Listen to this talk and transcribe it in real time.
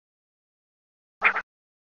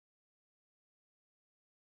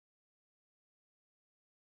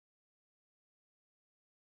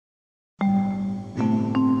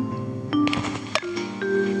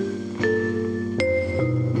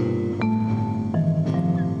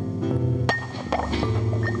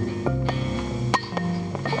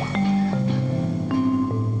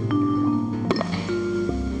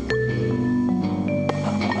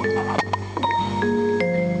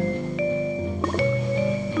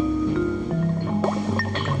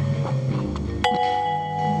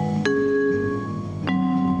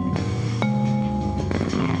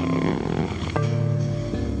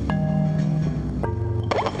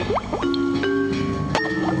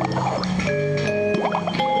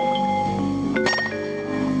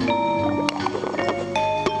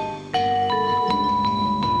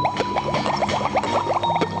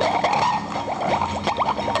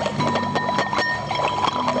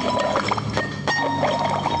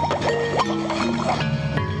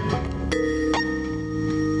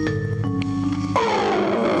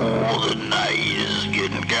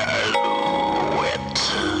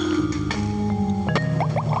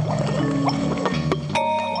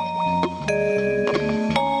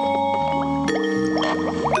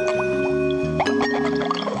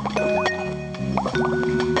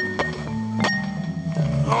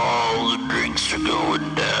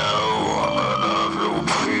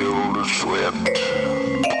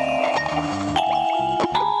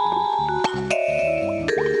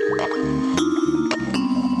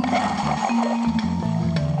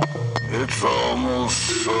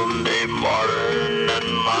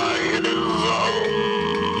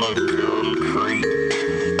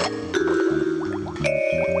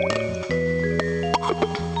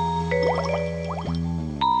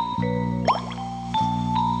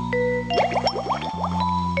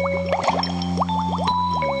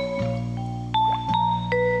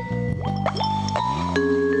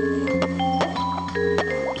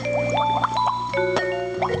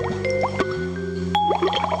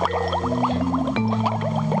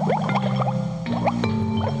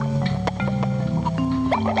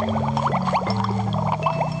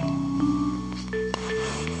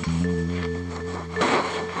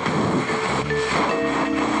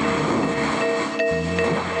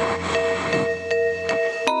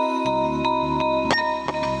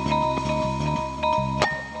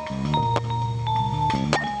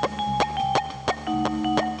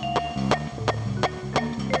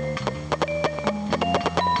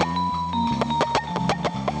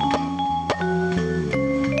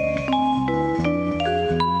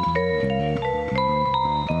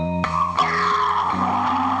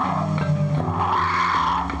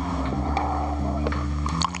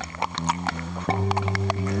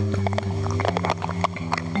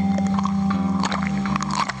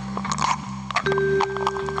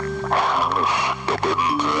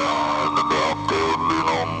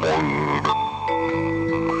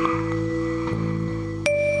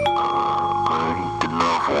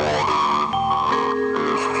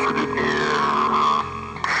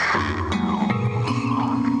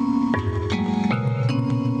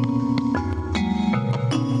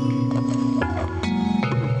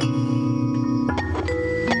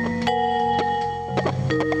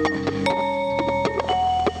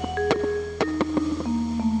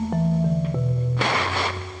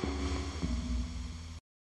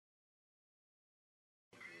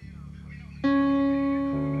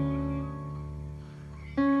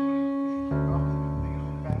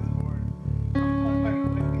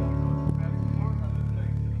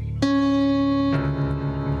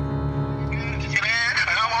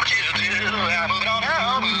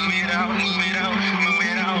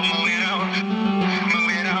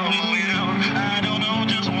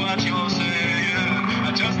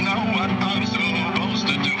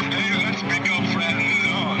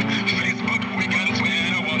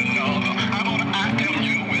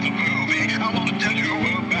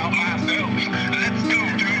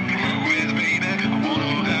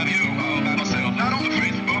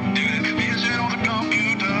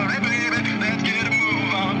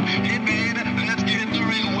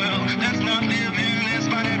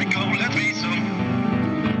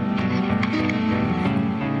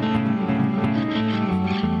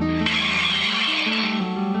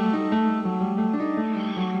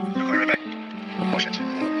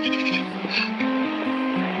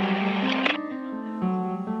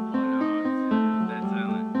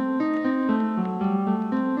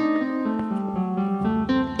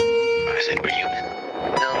said we're human.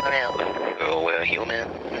 Oh, we're human,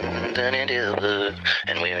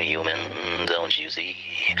 and we're human, don't you see?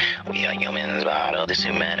 We are humans, part of this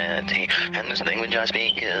humanity, and this language I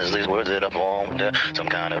speak is these words that are formed, some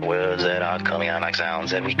kind of words that are coming out like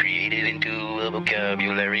sounds that we created into a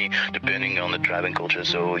vocabulary, depending on the tribe and culture,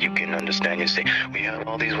 so you can understand. You see, we have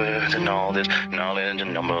all these words and all this knowledge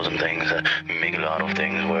and numbers and things that make a lot of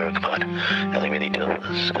things work, but nothing really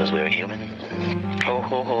does, because we're human. Oh,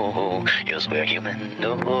 ho, ho, ho. Yes, we're human.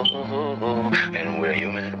 Oh, ho, ho, ho, ho. And we're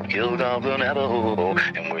human. Kill Goblin Navajo.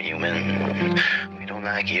 And we're human. We don't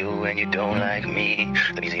like you and you don't like me.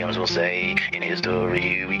 The museums will say in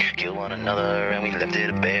history we killed one another and we left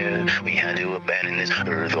it bare. We had to abandon this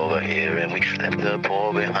earth over here and we left the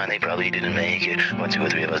poor behind. They probably didn't make it, but 2 or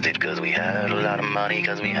 3 of us did because we had a lot of money.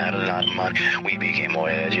 We became more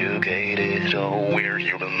educated. Oh, we're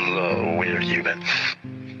human. Oh, we're human.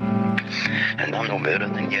 And I'm no better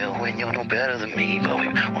than you, and you're no better than me, but we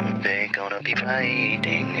one day gonna be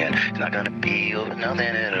fighting, and it's not gonna be over nothing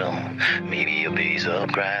at all. Maybe a piece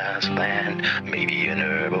of grassland, maybe an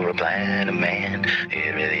herb or a plant, a man.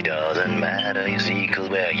 It really doesn't matter, you see, 'cause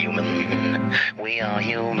we're human. We are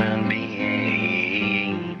human beings.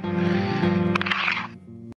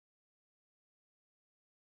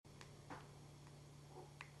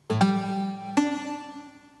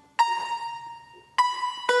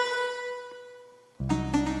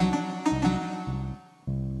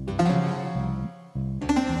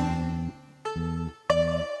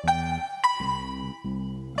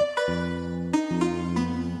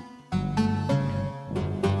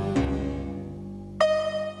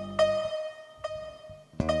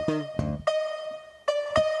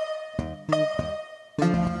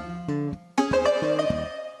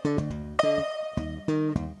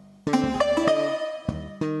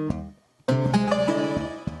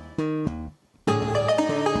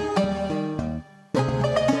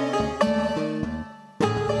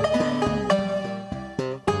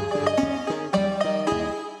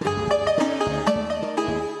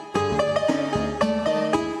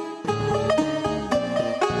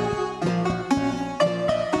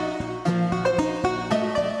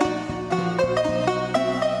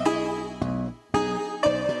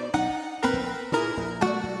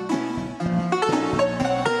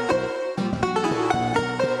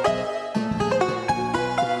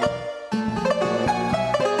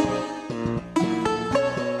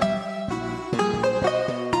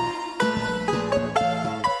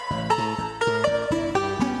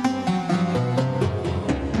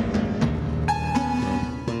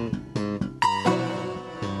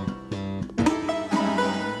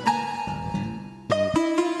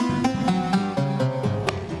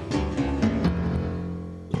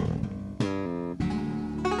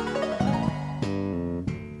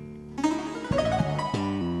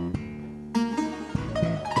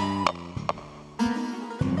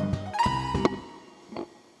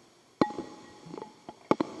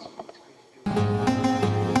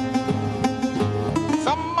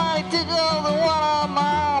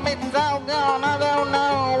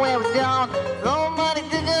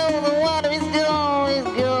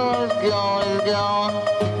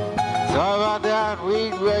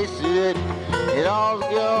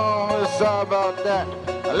 Sorry about that.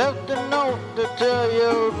 I left a note to tell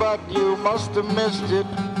you, but you must have missed it.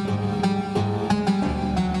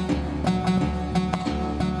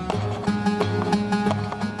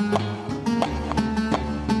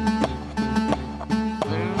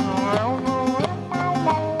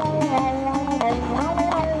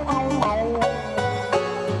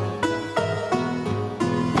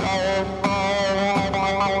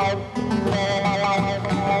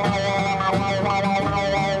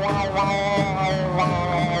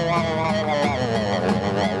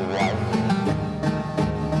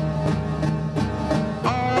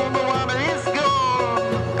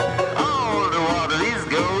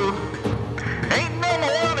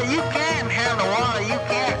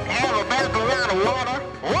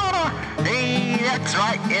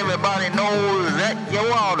 Everybody knows that your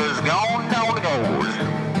water's gone down the goes.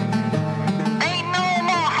 Ain't no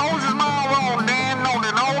more hoses, my road, Dan. No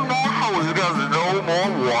more hoses, 'cause there's no more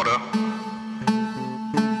water.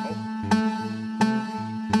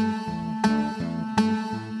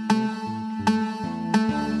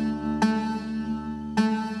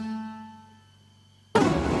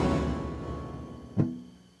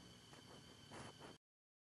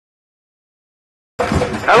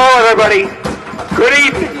 Hello, everybody. Good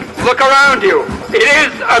evening. Look around you. It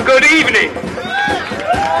is a good evening.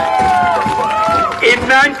 In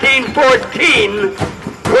 1914,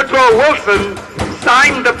 Woodrow Wilson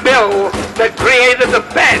signed the bill that created the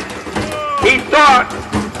Fed. He thought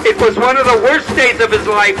It was one of the worst days of his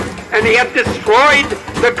life, and he had destroyed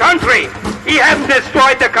the country. He hadn't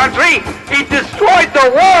destroyed the country. He destroyed the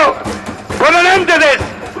world. Put an end to this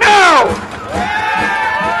now.